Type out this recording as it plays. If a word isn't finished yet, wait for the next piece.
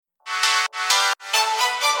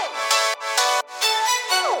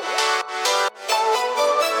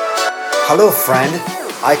Hello, friend.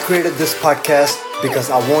 I created this podcast because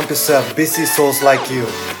I want to serve busy souls like you,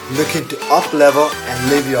 looking to up level and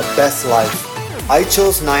live your best life. I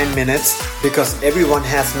chose 9 minutes because everyone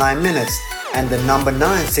has 9 minutes, and the number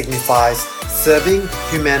 9 signifies serving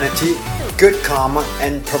humanity, good karma,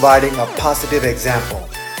 and providing a positive example.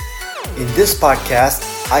 In this podcast,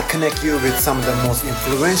 I connect you with some of the most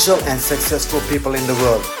influential and successful people in the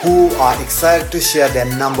world who are excited to share their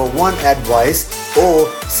number one advice or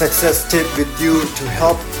success tip with you to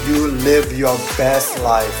help you live your best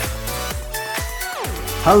life.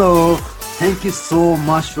 Hello, thank you so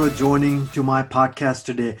much for joining to my podcast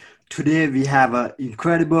today. Today we have an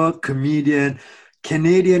incredible Canadian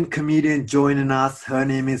comedian joining us. Her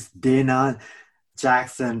name is Dana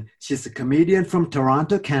Jackson. She's a comedian from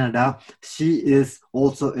Toronto, Canada. She is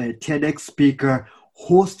also a TEDx speaker,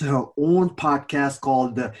 hosts her own podcast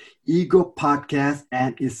called the Ego Podcast,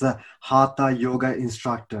 and is a Hatha Yoga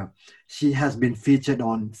instructor. She has been featured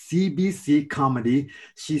on CBC Comedy.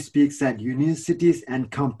 She speaks at universities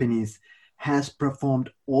and companies, has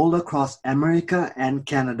performed all across America and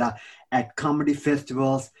Canada at comedy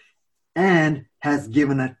festivals, and has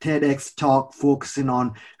given a TEDx talk focusing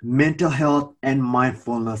on mental health and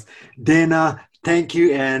mindfulness. Dana, thank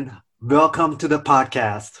you and welcome to the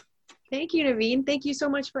podcast. Thank you, Naveen. Thank you so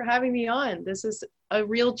much for having me on. This is a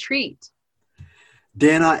real treat.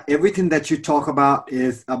 Dana, everything that you talk about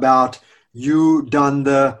is about you done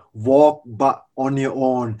the walk but on your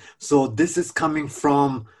own. So this is coming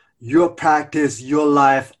from your practice, your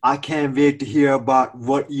life. I can't wait to hear about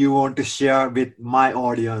what you want to share with my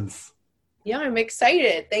audience. Yeah, I'm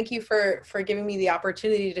excited. Thank you for giving me the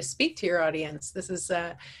opportunity to speak to your audience. This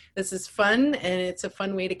is fun, and it's a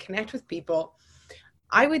fun way to connect with people.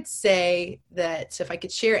 I would say that if I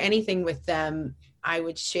could share anything with them, I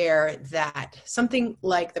would share that something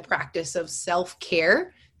like the practice of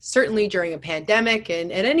self-care, certainly during a pandemic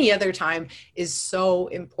and at any other time, is so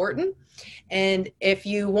important. And if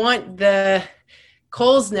you want the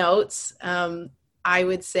Coles notes, I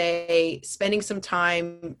would say spending some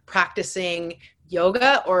time practicing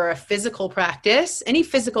yoga or a physical practice, any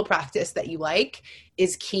physical practice that you like,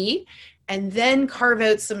 is key. And then carve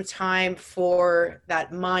out some time for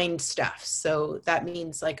that mind stuff. So that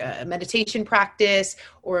means like a meditation practice,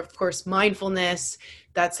 or of course, mindfulness.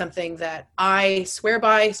 That's something that I swear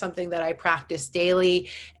by, something that I practice daily,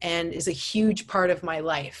 and is a huge part of my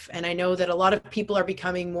life. And I know that a lot of people are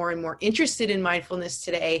becoming more and more interested in mindfulness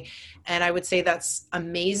today. And I would say that's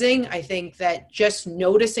amazing. I think that just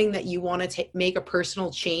noticing that you want to make a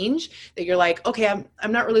personal change, that you're like, okay,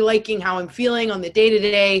 I'm not really liking how I'm feeling on the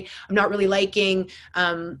day-to-day. I'm not really liking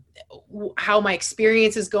how my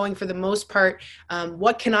experience is going for the most part.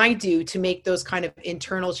 What can I do to make those kind of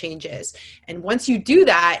internal changes? And once you do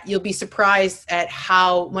that, you'll be surprised at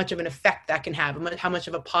how much of an effect that can have, how much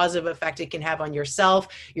of a positive effect it can have on yourself,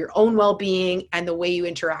 your own well-being, and the way you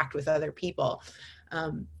interact with other people.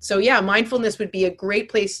 So yeah, mindfulness would be a great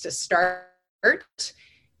place to start.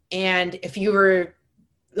 And if you were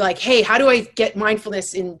like, hey, how do I get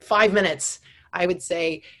mindfulness in 5 minutes? I would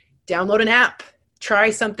say download an app.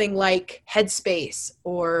 Try something like Headspace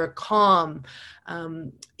or Calm,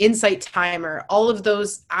 Insight Timer. All of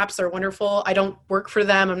those apps are wonderful. I don't work for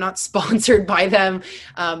them. I'm not sponsored by them,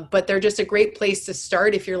 but they're just a great place to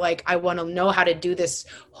start if you're like, I want to know how to do this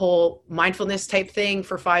whole mindfulness type thing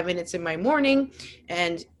for 5 minutes in my morning.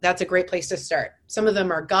 And that's a great place to start. Some of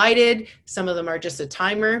them are guided. Some of them are just a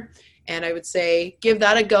timer. And I would say, give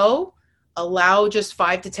that a go. Allow just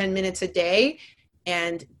 5 to 10 minutes a day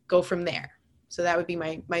and go from there. So that would be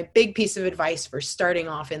my big piece of advice for starting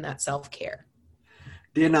off in that self-care.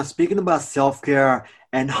 Dana, speaking about self-care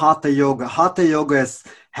and Hatha Yoga is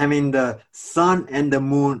having the sun and the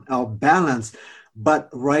moon balance. But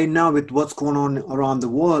right now with what's going on around the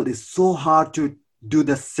world, it's so hard to do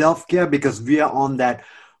the self-care because we are on that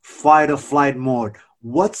fight or flight mode.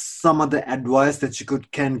 What's some of the advice that you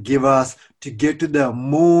can give us to get to the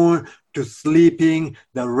moon, to sleeping,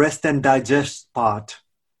 the rest and digest part?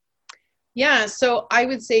 Yeah, so I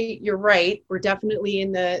would say you're right. We're definitely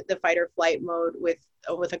in the fight or flight mode with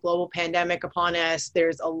a global pandemic upon us.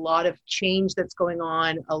 There's a lot of change that's going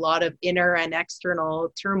on, a lot of inner and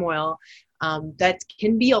external turmoil that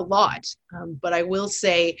can be a lot. But I will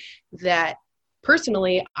say that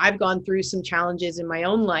personally, I've gone through some challenges in my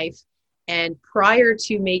own life. And prior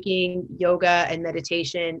to making yoga and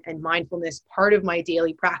meditation and mindfulness part of my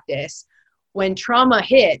daily practice, when trauma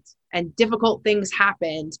hit and difficult things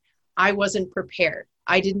happened, I wasn't prepared.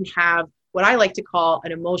 I didn't have what I like to call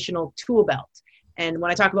an emotional tool belt. And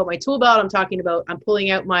when I talk about my tool belt, I'm talking about I'm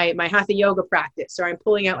pulling out my hatha yoga practice, or I'm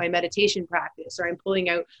pulling out my meditation practice, or I'm pulling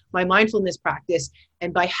out my mindfulness practice.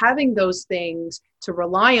 And by having those things to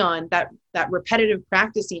rely on, that repetitive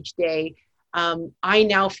practice each day, I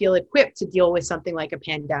now feel equipped to deal with something like a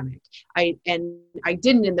pandemic. I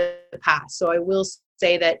didn't in the past. So I will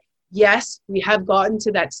say that, yes, we have gotten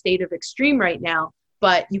to that state of extreme right now,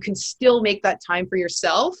 but you can still make that time for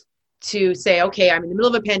yourself to say, okay, I'm in the middle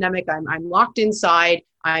of a pandemic. I'm locked inside.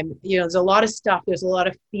 There's a lot of stuff. There's a lot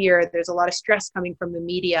of fear. There's a lot of stress coming from the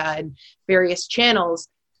media and various channels,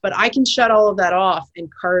 but I can shut all of that off and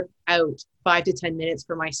carve out 5 to 10 minutes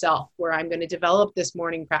for myself where I'm going to develop this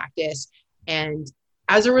morning practice. And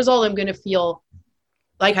as a result, I'm going to feel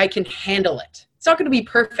like I can handle it. It's not going to be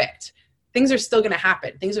perfect. Things are still going to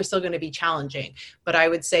happen. Things are still going to be challenging. But I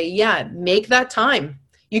would say, yeah, make that time.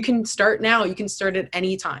 You can start now. You can start at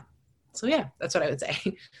any time. So yeah, that's what I would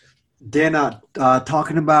say. Dana,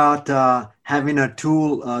 talking about having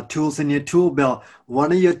tools in your tool belt.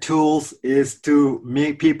 One of your tools is to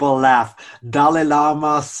make people laugh. Dalai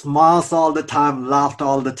Lama smiles all the time, laughed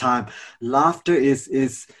all the time. Laughter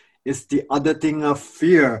is the other thing of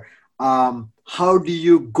fear. How do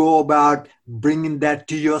you go about bringing that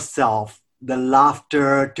to yourself, the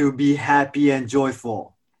laughter, to be happy and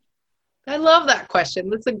joyful? I love that question.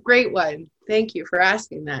 That's a great one. Thank you for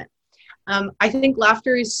asking that. I think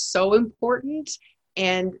laughter is so important,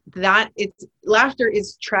 and laughter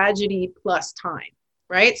is tragedy plus time,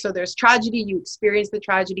 right? So there's tragedy, you experience the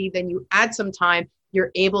tragedy, then you add some time,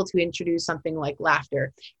 you're able to introduce something like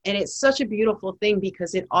laughter. And it's such a beautiful thing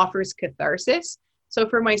because it offers catharsis. So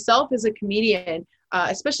for myself as a comedian,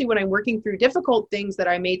 especially when I'm working through difficult things that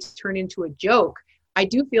I may turn into a joke, I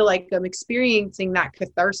do feel like I'm experiencing that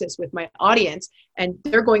catharsis with my audience, and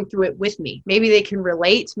they're going through it with me. Maybe they can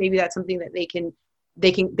relate. Maybe that's something that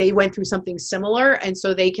they went through something similar, and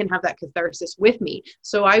so they can have that catharsis with me.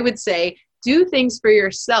 So I would say, do things for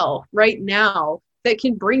yourself right now that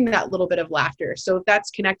can bring that little bit of laughter. So if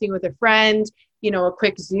that's connecting with a friend, a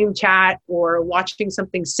quick Zoom chat, or watching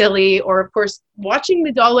something silly, or of course, watching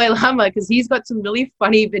the Dalai Lama, because he's got some really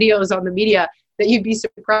funny videos on the media that you'd be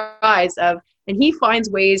surprised of. And he finds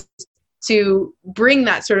ways to bring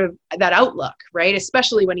that sort of that outlook, right?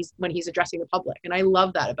 Especially when he's addressing the public. And I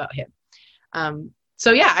love that about him.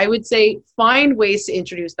 So yeah, I would say find ways to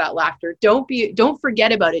introduce that laughter. Don't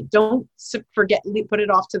forget about it. Don't put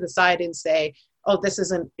it off to the side and say, oh, this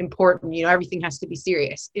isn't important. Everything has to be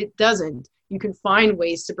serious. It doesn't. You can find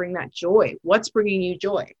ways to bring that joy. What's bringing you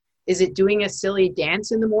joy? Is it doing a silly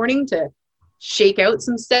dance in the morning to shake out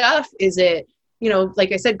some stuff? Is it,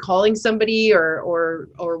 like I said, calling somebody or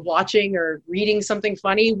watching or reading something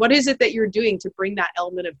funny? What is it that you're doing to bring that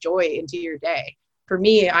element of joy into your day? For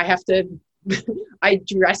me, I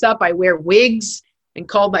dress up, I wear wigs and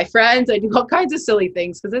call my friends. I do all kinds of silly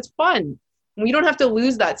things because it's fun. And we don't have to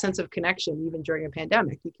lose that sense of connection even during a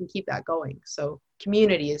pandemic. You can keep that going. So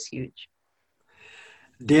community is huge.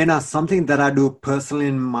 Dana, something that I do personally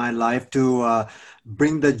in my life to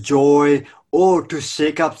bring the joy or to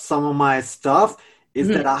shake up some of my stuff is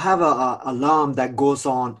that I have a alarm that goes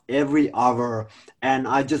on every hour, and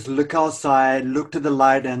I just look outside, look to the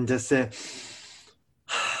light, and just say,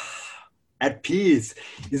 at peace.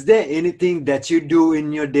 Is there anything that you do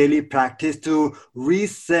in your daily practice to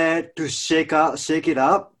reset, to shake it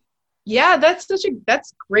up? Yeah, that's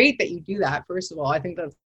great that you do that. First of all, I think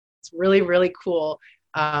that's really, really cool.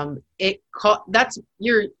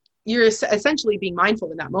 You're essentially being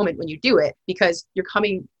mindful in that moment when you do it, because you're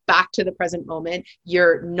coming back to the present moment.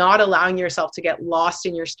 You're not allowing yourself to get lost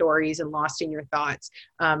in your stories and lost in your thoughts.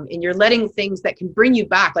 And you're letting things that can bring you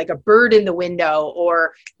back, like a bird in the window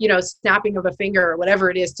or, snapping of a finger or whatever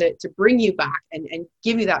it is, to bring you back and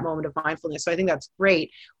give you that moment of mindfulness. So I think that's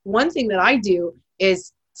great. One thing that I do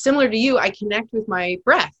is similar to you. I connect with my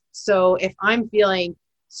breath. So if I'm feeling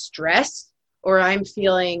stressed, or I'm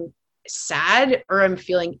feeling sad, or I'm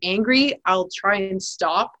feeling angry, I'll try and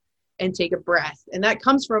stop and take a breath. And that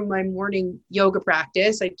comes from my morning yoga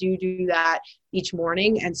practice. I do that each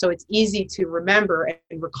morning. And so it's easy to remember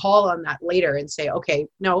and recall on that later and say, okay,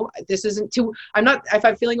 no, this isn't if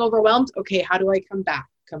I'm feeling overwhelmed, okay, how do I come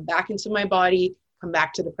back into my body, come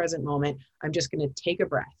back to the present moment? I'm just going to take a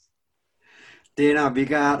breath. Dana, we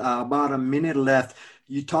got about a minute left.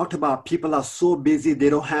 You talked about people are so busy,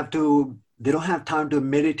 they don't have time to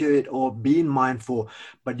meditate or be mindful,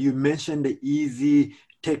 but you mentioned the easy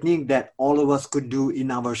technique that all of us could do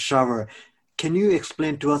in our shower. Can you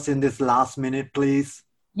explain to us in this last minute, please?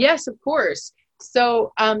 Yes, of course.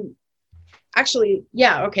 So actually,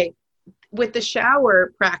 yeah, okay. with the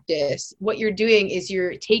shower practice, what you're doing is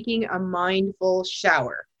you're taking a mindful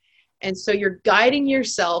shower. And so you're guiding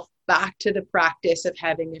yourself back to the practice of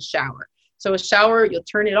having a shower. So a shower, you'll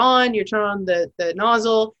turn it on, you turn on the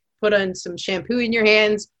nozzle, put on some shampoo in your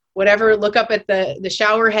hands, whatever, look up at the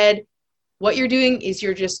shower head. What you're doing is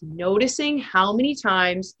you're just noticing how many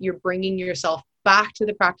times you're bringing yourself back to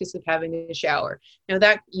the practice of having a shower. Now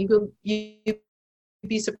that you'd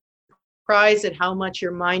be surprised at how much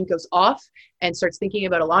your mind goes off and starts thinking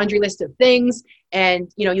about a laundry list of things.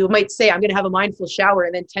 And, you might say, I'm going to have a mindful shower.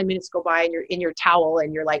 And then 10 minutes go by and you're in your towel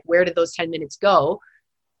and you're like, where did those 10 minutes go?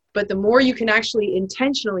 But the more you can actually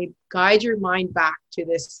intentionally guide your mind back to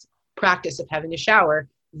this practice of having a shower,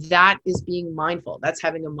 that is being mindful. That's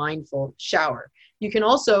having a mindful shower. You can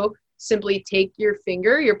also simply take your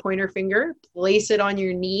finger, your pointer finger, place it on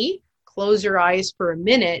your knee, close your eyes for a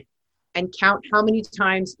minute, and count how many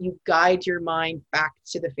times you guide your mind back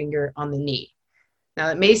to the finger on the knee. Now,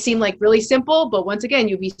 it may seem like really simple, but once again,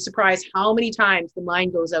 you'll be surprised how many times the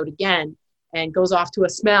mind goes out again and goes off to a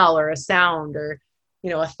smell or a sound or,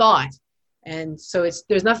 a thought. And so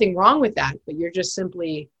there's nothing wrong with that, but you're just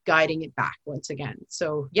simply guiding it back once again.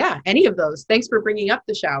 So yeah, any of those. Thanks for bringing up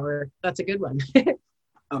the shower. That's a good one.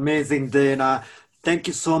 Amazing, Dana. Thank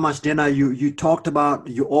you so much, Dana. You talked about,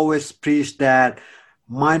 you always preach that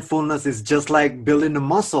mindfulness is just like building a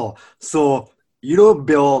muscle. So you don't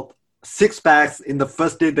build six packs in the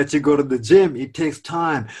first day that you go to the gym. It takes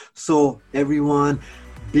time. So everyone,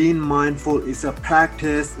 being mindful is a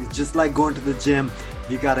practice. It's just like going to the gym.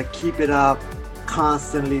 You got to keep it up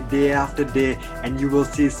constantly, day after day, and you will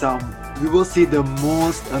see the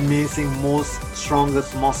most amazing, most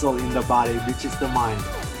strongest muscle in the body, which is the mind.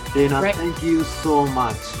 Dana, right. Thank you so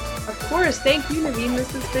much. Of course. Thank you, Naveen.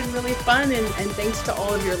 This has been really fun. And thanks to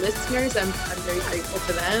all of your listeners. I'm very grateful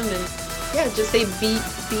to them. And yeah, just say be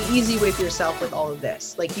easy with yourself with all of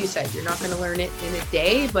this. Like you said, you're not going to learn it in a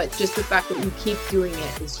day, but just the fact that you keep doing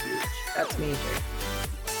it is huge. That's major.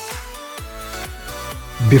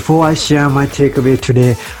 Before I share my takeaway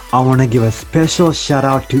today, I want to give a special shout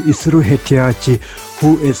out to Isuru Hetiachi,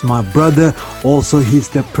 who is my brother. Also, he's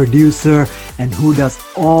the producer and who does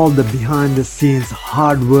all the behind the scenes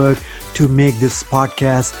hard work to make this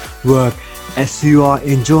podcast work. As you are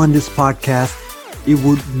enjoying this podcast, it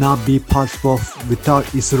would not be possible without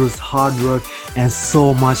Isuru's hard work and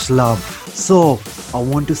so much love. So I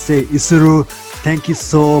want to say, Isuru, thank you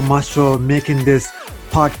so much for making this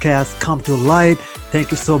podcast come to light.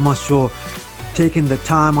 Thank you so much for taking the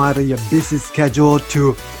time out of your busy schedule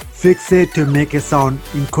to fix it, to make it sound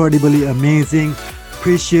incredibly amazing.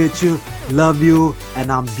 Appreciate you, love you, and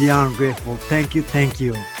I'm beyond grateful. Thank you, thank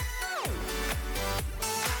you.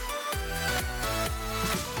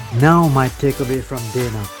 Now my takeaway from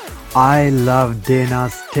Dana. I love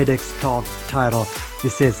Dana's TEDx talk title.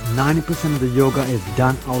 It says 90% of the yoga is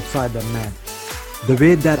done outside the mat. The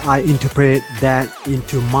way that I interpret that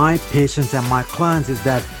into my patients and my clients is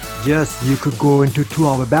that yes, you could go into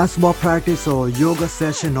 2-hour basketball practice or yoga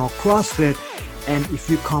session or CrossFit, and if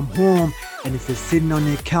you come home and if you're sitting on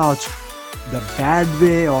your couch the bad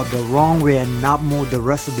way or the wrong way and not move the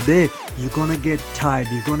rest of the day, you're gonna get tired,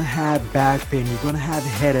 you're gonna have back pain, you're gonna have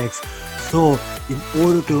headaches. So in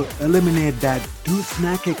order to eliminate that, do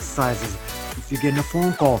snack exercises. If you get a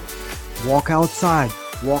phone call, walk outside,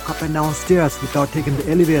 walk up and down stairs without taking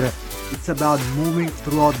the elevator. It's about moving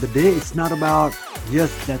throughout the day. It's not about,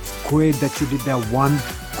 yes, that's great that you did that one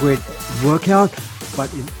great workout,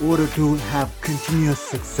 but in order to have continuous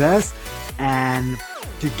success and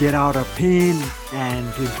to get out of pain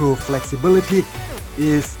and to improve flexibility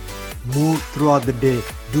is move throughout the day.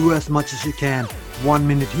 Do as much as you can. 1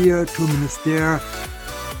 minute here, 2 minutes there.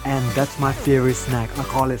 And that's my favorite snack. I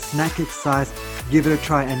call it snack exercise. Give it a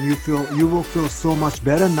try and you will feel so much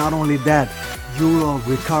better. Not only that, you will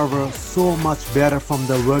recover so much better from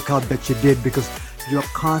the workout that you did because you're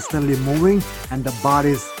constantly moving and the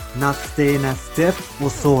body's not staying as stiff or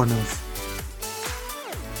soreness.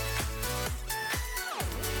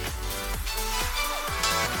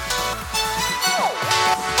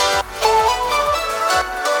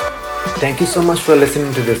 Thank you so much for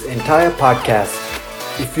listening to this entire podcast.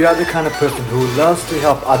 If you are the kind of person who loves to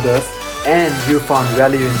help others and you found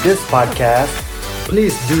value in this podcast,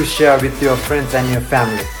 please do share with your friends and your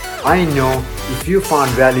family. I know if you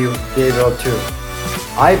found value, they will too.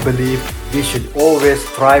 I believe we should always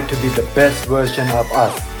strive to be the best version of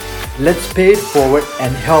us. Let's pay it forward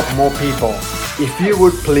and help more people. If you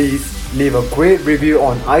would please leave a great review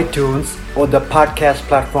on iTunes or the podcast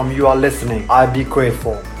platform you are listening, I'd be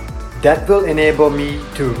grateful. That will enable me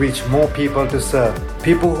to reach more people to serve,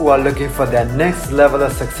 people who are looking for their next level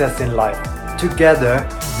of success in life. Together,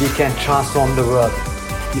 we can transform the world.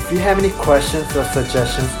 If you have any questions or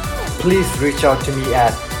suggestions, please reach out to me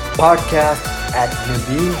at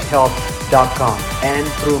podcast@naveenhealth.com and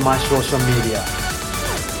through my social media.